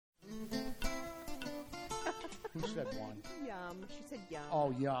You said one. Yum. She said yum.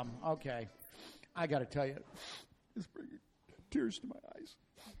 Oh, yum. Okay. I got to tell you, it's bringing tears to my eyes.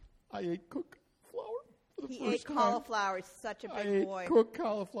 I ate cooked cauliflower for the He first ate time. cauliflower. He's such a I big ate boy. cooked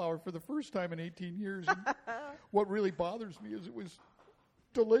cauliflower for the first time in 18 years. And what really bothers me is it was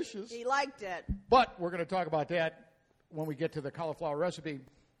delicious. He liked it. But we're going to talk about that when we get to the cauliflower recipe.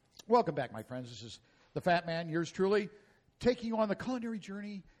 Welcome back, my friends. This is the Fat Man, yours truly, taking you on the culinary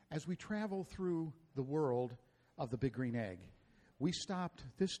journey as we travel through the world of the Big Green Egg. We stopped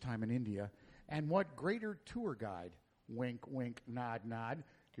this time in India, and what greater tour guide, wink, wink, nod, nod.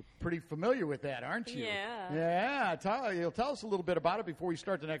 You're pretty familiar with that, aren't you? Yeah. Yeah. You'll tell us a little bit about it before we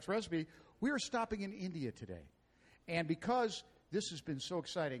start the next recipe. We are stopping in India today. And because this has been so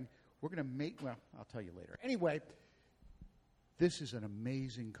exciting, we're going to make, well, I'll tell you later. Anyway, this is an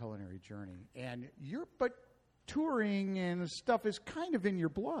amazing culinary journey. And but touring and stuff is kind of in your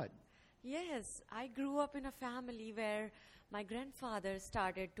blood. Yes, I grew up in a family where my grandfather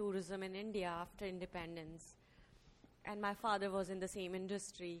started tourism in India after independence. And my father was in the same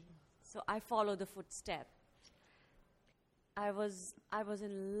industry, so I follow the footstep. I was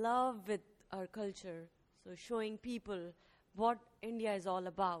in love with our culture, so showing people what India is all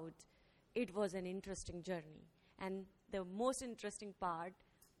about. It was an interesting journey. And the most interesting part,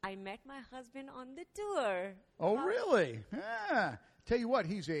 I met my husband on the tour. Oh, really? Yeah. Tell you what,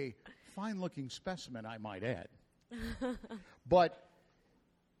 he's a fine-looking specimen, I might add. But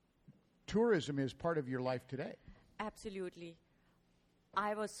tourism is part of your life today. Absolutely.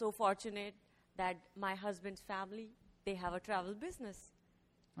 I was so fortunate that my husband's family, they have a travel business.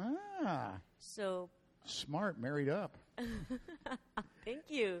 Ah. So Smart, married up. thank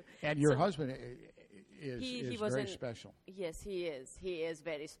you. And your husband is was very special. Yes, he is. He is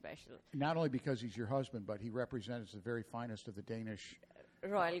very special. Not only because he's your husband, but he represents the very finest of the Danish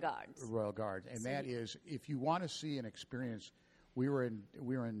Royal Guards. Royal Guard. And that is, if you want to see an experience, we were in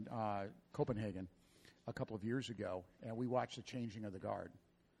Copenhagen a couple of years ago, and we watched the changing of the guard.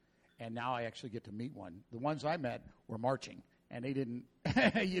 And now I actually get to meet one. The ones I met were marching, and they didn't.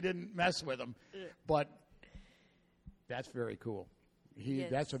 You didn't mess with them, but that's very cool. Yes.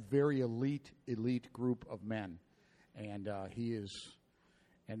 That's a very elite group of men, and he is.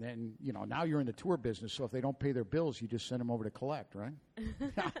 And then now you're in the tour business, so if they don't pay their bills, you just send them over to collect, right?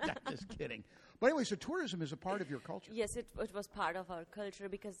 Just kidding. But anyway, so tourism is a part of your culture. Yes, it was part of our culture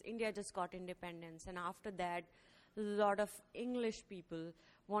because India just got independence, and after that, a lot of English people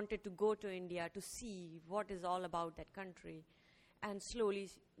wanted to go to India to see what is all about that country. And slowly,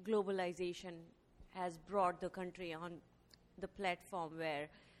 globalization has brought the country on the platform where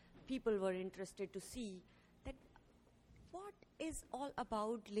people were interested to see that what is all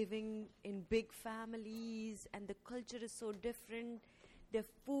about living in big families, and the culture is so different, their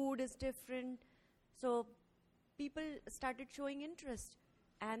food is different. So people started showing interest,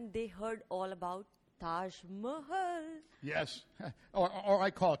 and they heard all about Taj Mahal. Yes, or I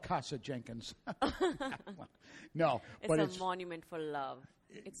call it Casa Jenkins. No, but It's a monument for love.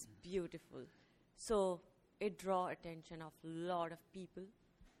 It's beautiful. So it draw attention of a lot of people.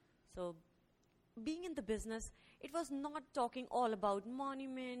 So being in the business, it was not talking all about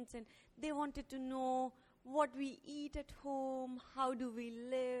monuments, and they wanted to know what we eat at home, how do we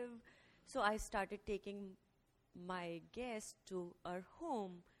live. So I started taking my guests to our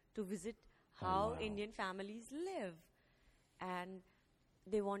home to visit how Indian families live. And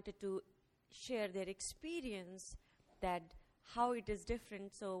they wanted to share their experience, that how it is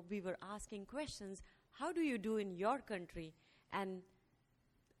different. So we were asking questions, how do you do in your country? And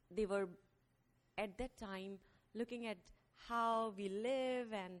they were at that time looking at how we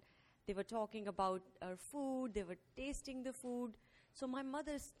live, and they were talking about our food, they were tasting the food. So my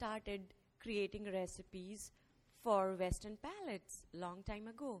mother started creating recipes for Western palates long time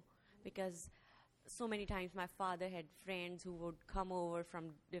ago, because so many times my father had friends who would come over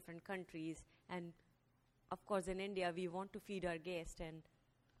from different countries, and of course in India we want to feed our guests, and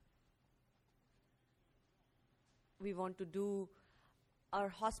we want to do our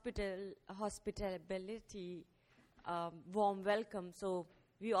hospitality warm welcome. So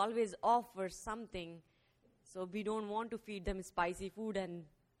we always offer something. So we don't want to feed them spicy food and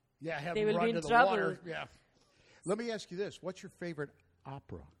have they them will run be in to the trouble. water. Yeah. Let me ask you this: what's your favorite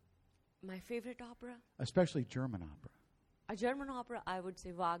opera? My favorite opera? Especially German opera. A German opera, I would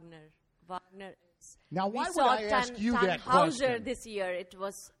say Wagner. Wagner is. Now, why we would saw I ask you that Tannhauser question? this year. It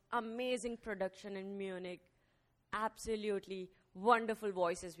was amazing production in Munich. Absolutely wonderful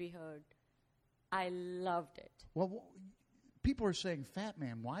voices we heard. I loved it. Well, people are saying, Fat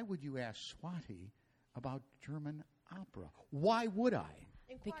Man, why would you ask Swati about German opera? Why would I?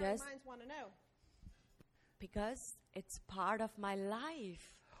 Inquiring Because- minds want to know. Because it's part of my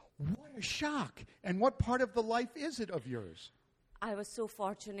life. What a shock. And what part of the life is it of yours? I was so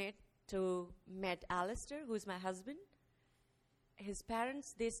fortunate to met Alistair, who is my husband. His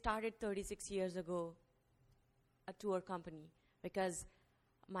parents, they started 36 years ago a tour company because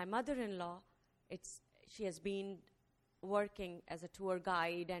my mother-in-law, she has been working as a tour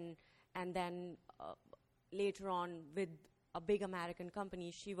guide and then later on with a big American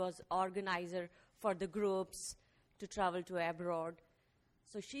company, she was organizer for the groups to travel to abroad.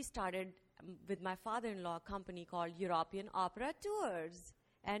 So she started with my father-in-law a company called European Opera Tours.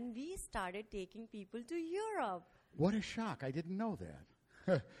 And we started taking people to Europe. What a shock. I didn't know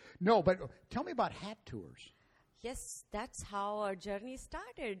that. No, but tell me about hat tours. Yes, that's how our journey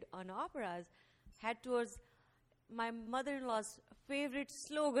started on operas. Hat tours, my mother-in-law's favorite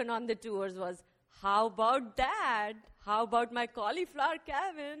slogan on the tours was, "How about that? How about my cauliflower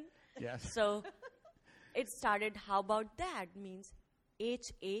cabin?" Yes. So it started, "How about that?" means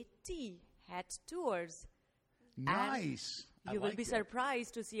HAT, hat tours. Nice. I You will like be that.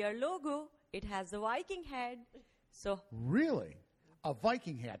 surprised to see our logo. It has the Viking head. So, Really? A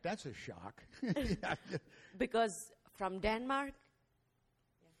Viking hat. That's a shock. Yeah. because from Denmark,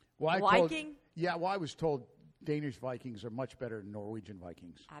 Well, Viking? I was told Danish Vikings are much better than Norwegian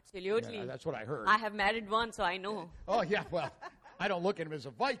Vikings. absolutely. Yeah, that's what I heard. I have married one, so I know. Oh, yeah, well, I don't look at him as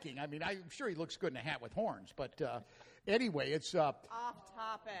a Viking. I mean, I'm sure he looks good in a hat with horns. But anyway, it's Off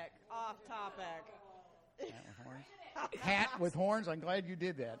topic. Off topic. hat with horns. I'm glad you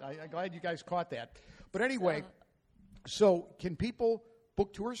did that. I'm glad you guys caught that. But anyway, so can people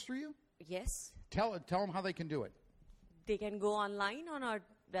book tours through you? Yes, Tell them how they can do it. they can go online on our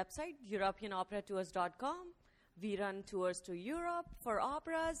website, EuropeanOperaTours.com. We run tours to Europe for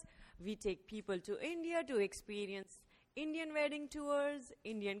operas. We take people to India to experience Indian wedding tours,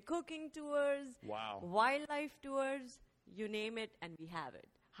 Indian cooking tours, Wow. wildlife tours, you name it, and we have it.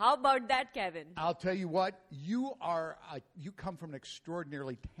 How about that, Kevin? I'll tell you what, you come from an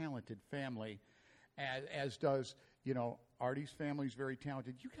extraordinarily talented family, as does, Artie's family is very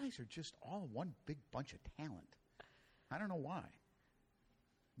talented. You guys are just all one big bunch of talent. I don't know why.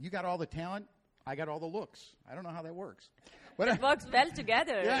 You got all the talent, I got all the looks. I don't know how that works. But It works well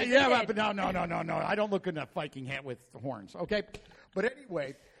together. isn't it? but no. I don't look in a Viking hat with horns, okay? But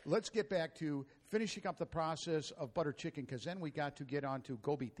anyway, let's get back to finishing up the process of butter chicken, because then we got to get on to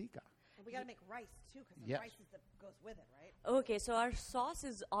gobi tikka. And we got to make rice, too, because the Yes. rice is that goes with it, right? Okay, so our sauce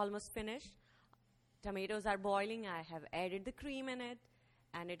is almost finished. Tomatoes are boiling. I have added the cream in it,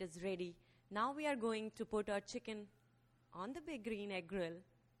 and it is ready. Now we are going to put our chicken on the big green egg grill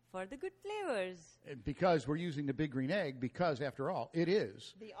for the good flavors. Because we're using the big green egg, because after all, it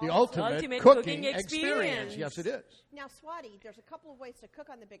is The the ultimate ultimate cooking cooking experience. experience. Yes, it is. Now, Swati, there's a couple of ways to cook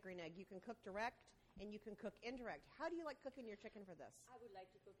on the big green egg. You can cook direct, and you can cook indirect. How do you like cooking your chicken for this? I would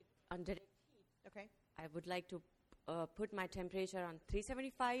like to cook it under heat. Okay. I would like to put my temperature on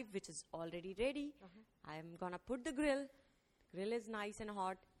 375, which is already ready. I'm going to put the grill. The grill is nice and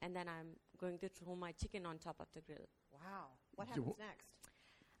hot, and then I'm going to throw my chicken on top of the grill. Wow. What happens next?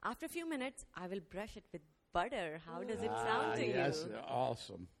 After a few minutes, I will brush it with butter. How does it sound to yes, you?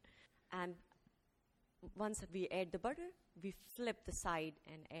 awesome. And once we add the butter, we flip the side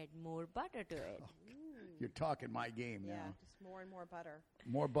and add more butter to it. You're talking my game Yeah, now. just more and more butter.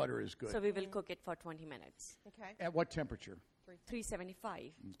 More butter is good. So we will cook it for 20 minutes. Okay. At what temperature? 375.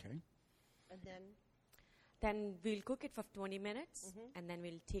 Okay. And then, Then we'll cook it for 20 minutes, and then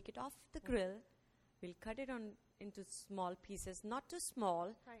we'll take it off the grill. We'll cut it into small pieces, not too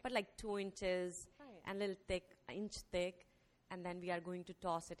small, Right. but like 2 inches Right. and a little thick, inch thick. And then we are going to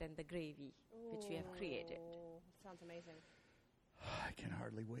toss it in the gravy, which we have created. oh, sounds amazing. I can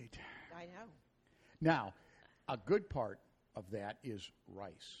hardly wait. I know. Now, a good part of that is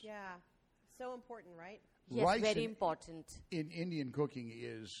rice. Yeah. So important, right? Yes, Rice very in- important. In Indian cooking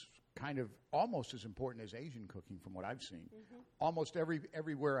is kind of almost as important as Asian cooking from what I've seen. Almost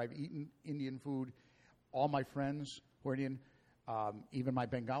everywhere I've eaten Indian food, all my friends who are Indian, even my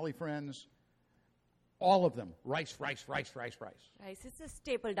Bengali friends, all of them, rice. Rice is a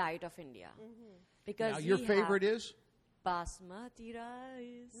staple diet of India. Because Now, your we favorite have is? basmati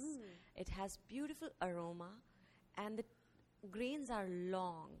rice. It has beautiful aroma, and the grains are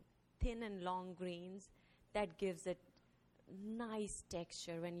long, thin and long grains that gives it nice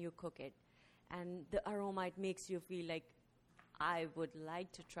texture when you cook it. And the aroma, it makes you feel like I would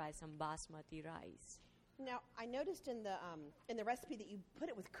like to try some basmati rice. Now, I noticed in the recipe that you put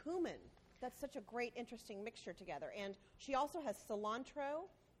it with cumin. That's such a great, interesting mixture together. And she also has cilantro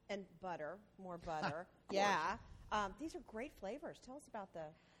and butter, more butter. Yeah. These are great flavors. Tell us about the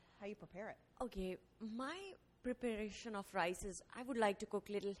how you prepare it. Okay, my preparation of rice is I would like to cook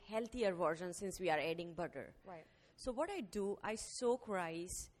little healthier version since we are adding butter. Right. So what I do, I soak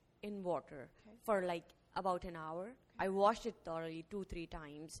rice in water for like about an hour. I wash it thoroughly 2-3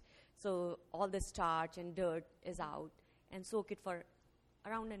 times, so all the starch and dirt is out, and soak it for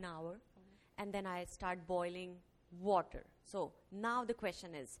around an hour, and then I start boiling water. So now the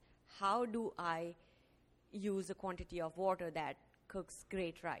question is, how do I use a quantity of water that cooks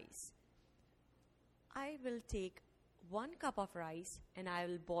great rice? I will take 1 cup of rice and I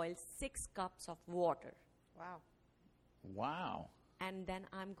will boil 6 cups of water. Wow. Wow. And then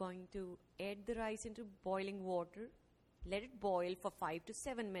I'm going to add the rice into boiling water, let it boil for 5 to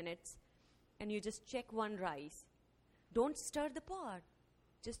 7 minutes, and you just check one rice. Don't stir the pot.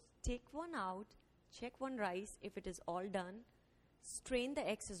 Just take one out, check one rice. If it is all done, strain the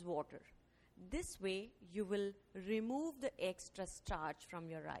excess water. This way, you will remove the extra starch from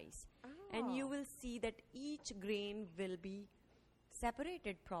your rice. And you will see that each grain will be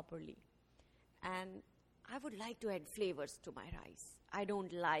separated properly. And I would like to add flavors to my rice. I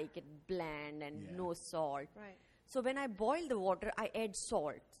don't like it bland and no salt. Right. So when I boil the water, I add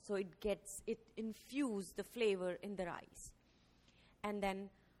salt. So it infuse the flavor in the rice. And then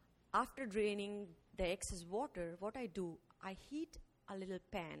after draining the excess water, what I do, I heat a little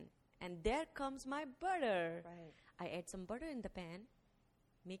pan. And there comes my butter. Right. I add some butter in the pan,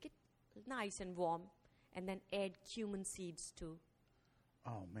 make it nice and warm, and then add cumin seeds to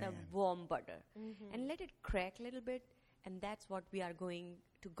Oh, the man. warm butter. And let it crack a little bit, and that's what we are going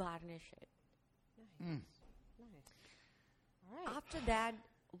to garnish it. Nice. All right. After that,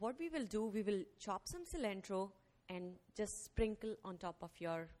 what we will do, we will chop some cilantro and just sprinkle on top of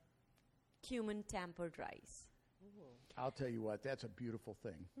your cumin tampered rice. I'll tell you what, that's a beautiful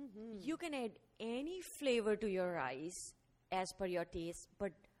thing. You can add any flavor to your rice as per your taste,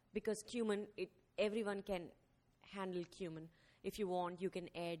 but because cumin, everyone can handle cumin. If you want, you can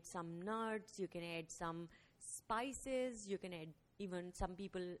add some nuts, you can add some spices, you can add even some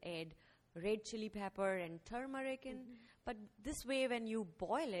people add red chili pepper and turmeric in. But this way, when you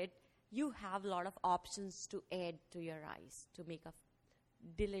boil it, you have a lot of options to add to your rice to make a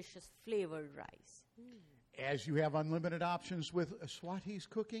delicious flavored rice. As you have unlimited options with Swati's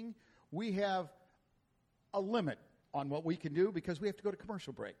cooking, we have a limit on what we can do because we have to go to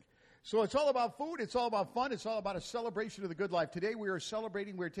commercial break. So it's all about food, it's all about fun, it's all about a celebration of the good life. Today we are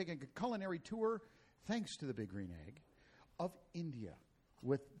celebrating, we're taking a culinary tour, thanks to the Big Green Egg, of India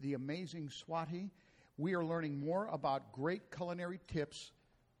with the amazing Swati. We are learning more about great culinary tips,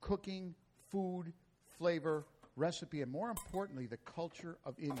 cooking, food, flavor, recipe, and more importantly, the culture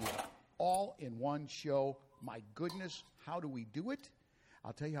of India, all in one show. My goodness, how do we do it?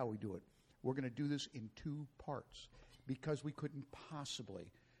 I'll tell you how we do it. We're going to do this in 2 parts because we couldn't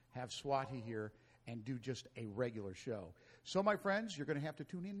possibly have Swati here and do just a regular show. So, my friends, you're going to have to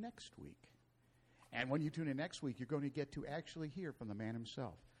tune in next week. And when you tune in next week, you're going to get to actually hear from the man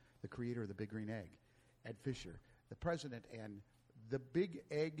himself, the creator of the Big Green Egg, Ed Fisher, the president, and the Big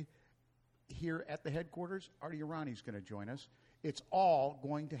Egg here at the headquarters. Artie Irani is going to join us. It's all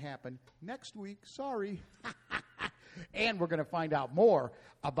going to happen next week. Sorry. And we're going to find out more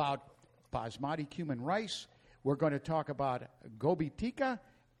about basmati cumin rice. We're going to talk about gobi tikka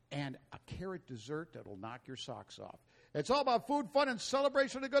and a carrot dessert that'll knock your socks off. It's all about food, fun, and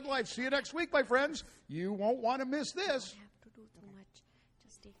celebration of the good life. See you next week, my friends. You won't want to miss this. I have to do too much.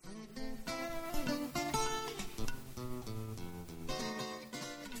 Just take